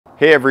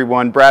Hey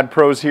everyone, Brad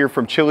Pros here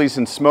from Chili's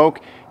and Smoke,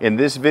 and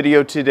this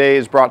video today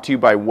is brought to you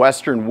by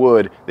Western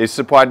Wood. They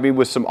supplied me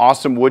with some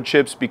awesome wood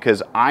chips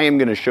because I am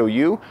going to show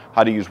you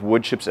how to use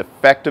wood chips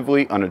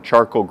effectively on a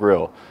charcoal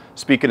grill.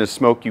 Speaking of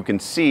smoke, you can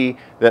see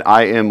that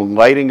I am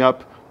lighting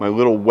up my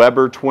little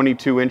Weber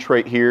 22-inch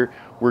right here.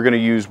 We're going to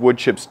use wood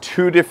chips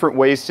two different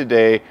ways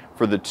today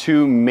for the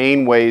two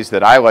main ways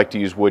that I like to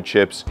use wood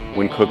chips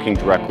when cooking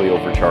directly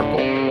over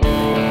charcoal.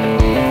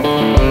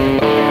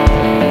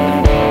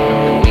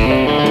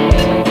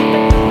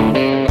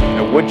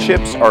 Wood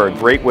chips are a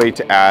great way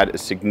to add a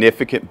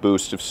significant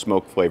boost of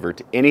smoke flavor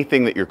to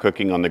anything that you're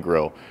cooking on the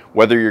grill,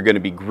 whether you're going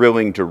to be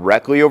grilling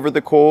directly over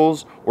the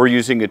coals or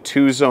using a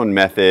two-zone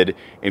method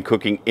and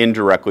cooking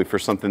indirectly for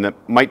something that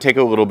might take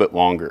a little bit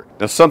longer.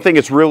 Now, something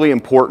that's really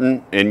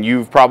important, and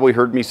you've probably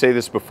heard me say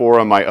this before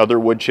on my other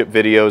wood chip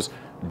videos,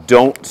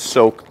 don't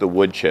soak the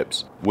wood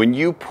chips. When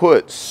you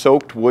put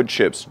soaked wood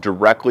chips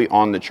directly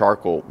on the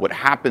charcoal, what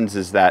happens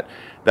is that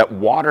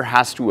water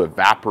has to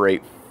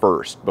evaporate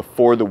first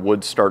before the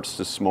wood starts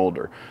to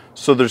smolder.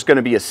 So there's going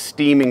to be a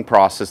steaming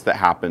process that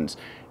happens,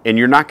 and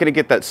you're not going to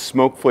get that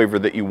smoke flavor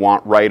that you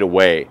want right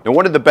away. Now,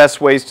 one of the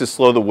best ways to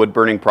slow the wood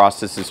burning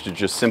process is to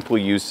just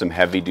simply use some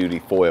heavy duty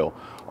foil.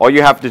 All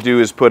you have to do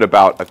is put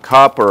about a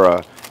cup or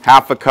a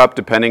half a cup,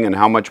 depending on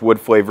how much wood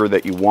flavor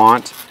that you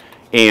want,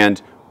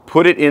 and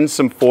put it in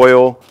some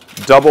foil,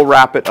 double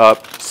wrap it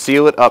up,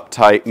 seal it up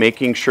tight,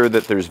 making sure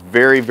that there's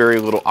very, very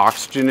little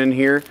oxygen in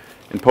here,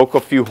 and poke a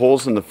few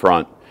holes in the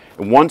front.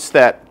 And once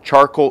that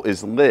charcoal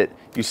is lit,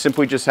 you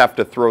simply just have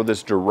to throw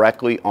this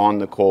directly on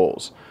the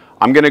coals.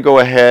 I'm going to go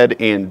ahead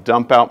and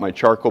dump out my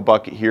charcoal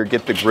bucket here,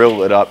 get the grill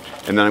lit up,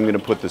 and then I'm going to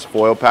put this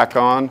foil pack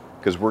on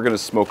because we're going to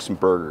smoke some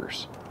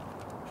burgers.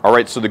 All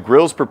right, so the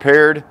grill's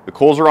prepared. The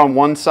coals are on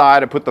one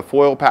side. I put the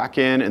foil pack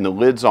in and the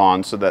lid's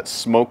on so that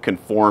smoke can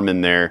form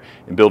in there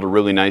and build a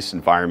really nice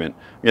environment.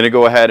 I'm going to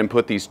go ahead and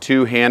put these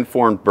two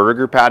hand-formed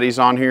burger patties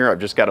on here. I've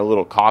just got a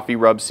little coffee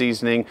rub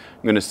seasoning.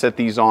 I'm going to set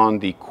these on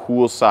the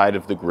cool side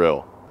of the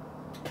grill.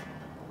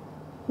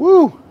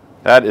 Woo!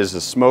 That is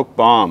a smoke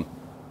bomb.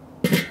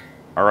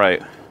 All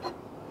right,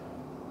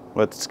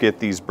 let's get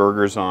these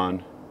burgers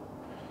on.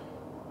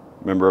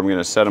 Remember, I'm going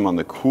to set them on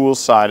the cool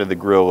side of the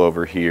grill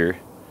over here.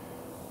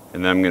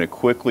 And then I'm going to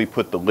quickly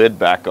put the lid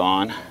back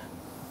on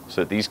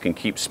so that these can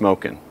keep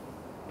smoking.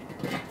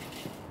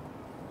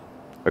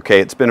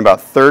 Okay, it's been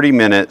about 30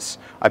 minutes.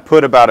 I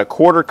put about a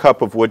quarter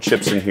cup of wood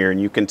chips in here,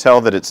 and you can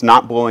tell that it's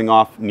not blowing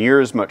off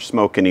near as much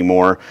smoke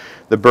anymore.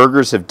 The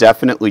burgers have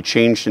definitely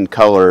changed in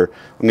color.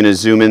 I'm going to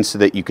zoom in so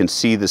that you can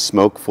see the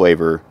smoke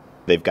flavor.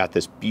 They've got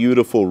this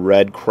beautiful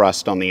red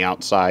crust on the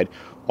outside,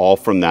 all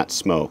from that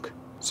smoke.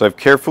 So I've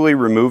carefully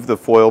removed the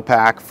foil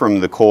pack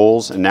from the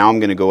coals, and now I'm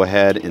going to go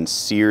ahead and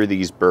sear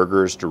these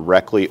burgers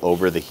directly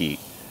over the heat,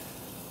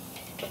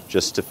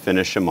 just to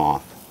finish them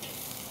off.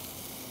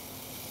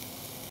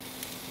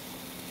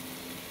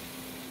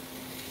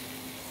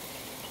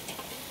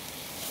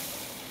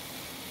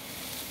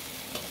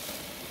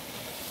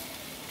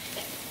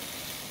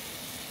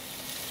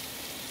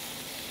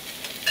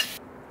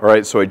 All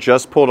right, so I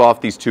just pulled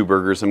off these two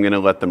burgers. I'm going to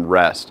let them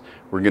rest.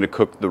 We're going to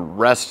cook the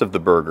rest of the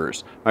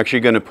burgers. I'm actually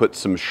going to put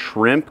some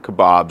shrimp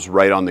kebabs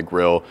right on the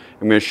grill.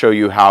 I'm going to show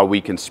you how we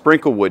can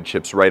sprinkle wood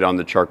chips right on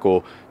the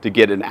charcoal to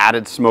get an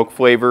added smoke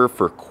flavor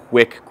for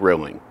quick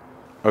grilling.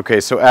 Okay,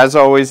 so as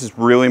always, it's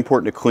really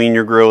important to clean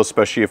your grill,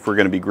 especially if we're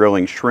going to be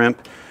grilling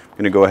shrimp. I'm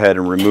going to go ahead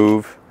and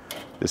remove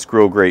this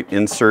grill grate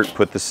insert,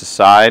 put this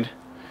aside.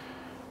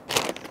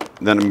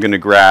 Then I'm going to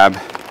grab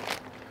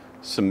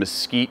some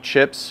mesquite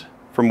chips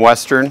from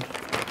Western.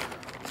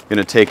 I'm going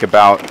to take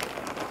about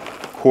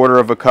quarter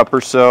of a cup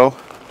or so.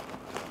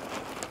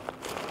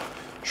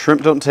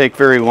 Shrimp don't take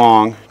very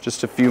long,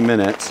 just a few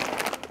minutes.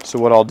 So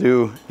what I'll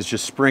do is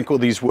just sprinkle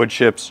these wood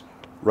chips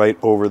right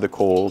over the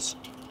coals.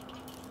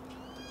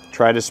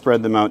 Try to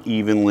spread them out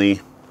evenly.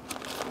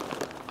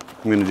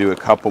 I'm going to do a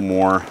couple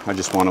more. I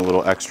just want a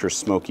little extra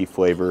smoky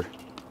flavor.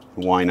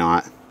 Why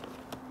not?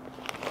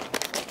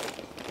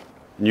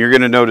 And you're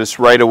going to notice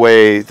right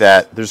away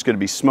that there's going to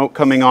be smoke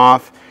coming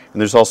off. And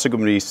there's also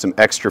going to be some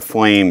extra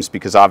flames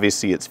because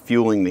obviously it's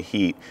fueling the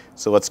heat.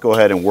 So let's go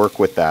ahead and work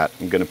with that.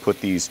 I'm going to put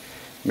these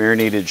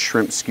marinated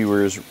shrimp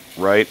skewers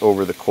right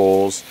over the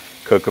coals,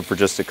 cook them for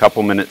just a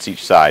couple minutes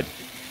each side.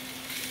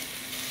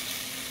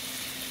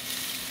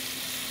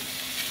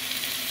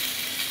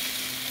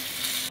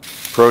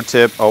 Pro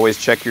tip, always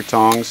check your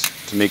tongs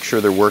to make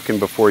sure they're working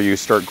before you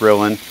start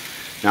grilling.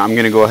 Now I'm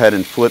going to go ahead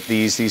and flip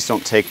these. These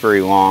don't take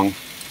very long.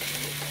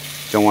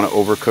 Don't want to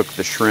overcook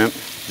the shrimp.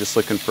 Just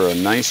looking for a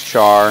nice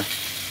char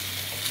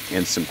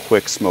and some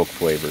quick smoke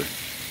flavor.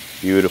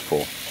 Beautiful.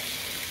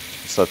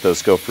 Let's let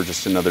those go for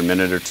just another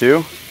minute or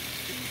two.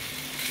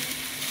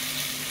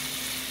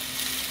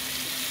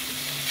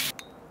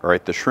 All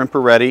right, the shrimp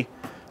are ready.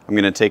 I'm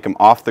going to take them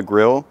off the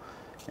grill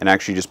and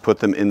actually just put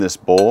them in this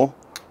bowl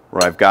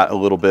where I've got a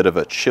little bit of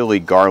a chili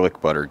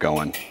garlic butter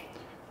going.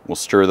 We'll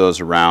stir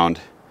those around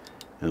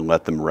and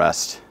let them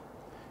rest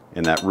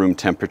in that room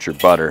temperature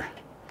butter.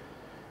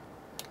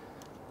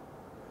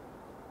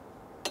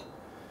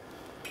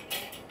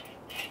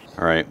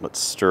 All right, let's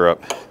stir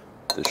up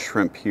the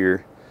shrimp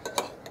here.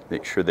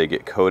 Make sure they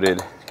get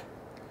coated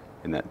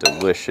in that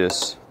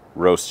delicious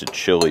roasted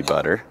chili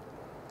butter.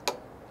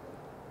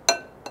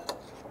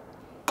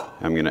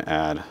 I'm gonna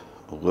add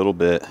a little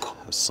bit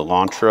of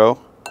cilantro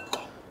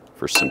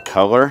for some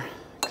color,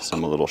 because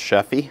I'm a little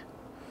chefy.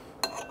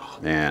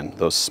 Man,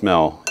 those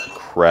smell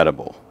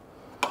incredible.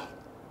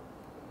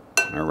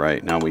 All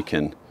right, now we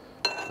can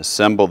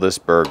assemble this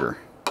burger.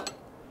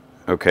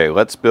 Okay,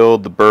 let's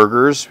build the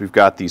burgers. We've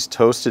got these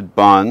toasted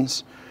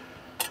buns.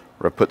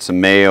 We're gonna put some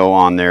mayo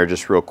on there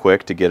just real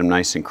quick to get them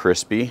nice and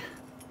crispy.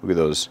 Look at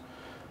those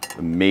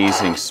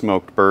amazing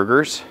smoked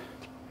burgers.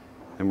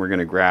 Then we're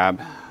gonna grab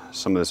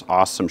some of this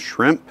awesome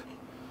shrimp.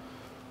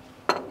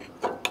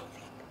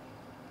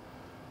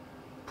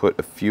 Put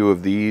a few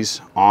of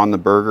these on the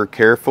burger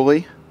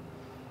carefully.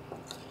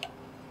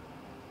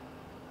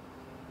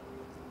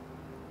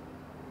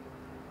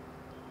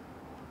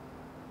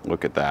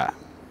 Look at that.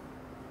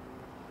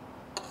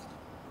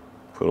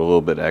 Put a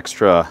little bit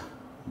extra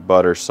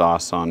butter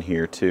sauce on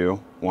here too.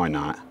 Why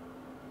not?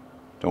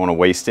 Don't want to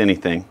waste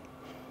anything.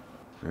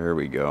 There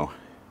we go.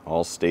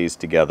 All stays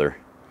together.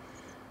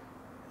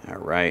 All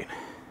right.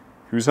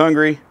 Who's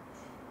hungry?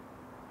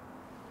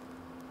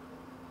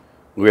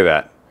 Look at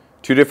that.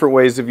 2 different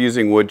ways of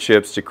using wood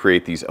chips to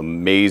create these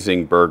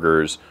amazing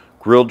burgers.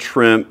 Grilled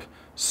shrimp,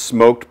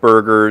 smoked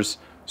burgers,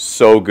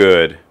 so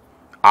good.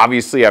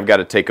 Obviously, I've got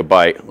to take a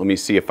bite. Let me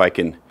see if I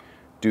can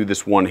do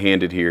this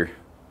one-handed here.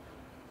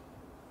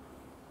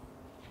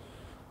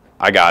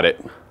 I got it.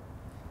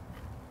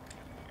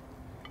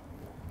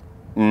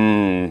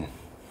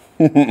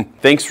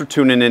 Thanks for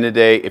tuning in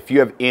today. If you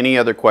have any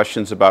other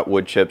questions about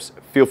wood chips,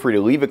 feel free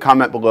to leave a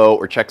comment below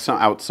or check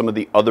out some of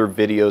the other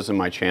videos in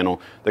my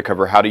channel that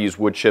cover how to use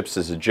wood chips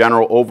as a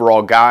general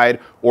overall guide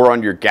or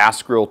on your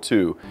gas grill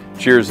too.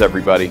 Cheers,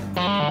 everybody.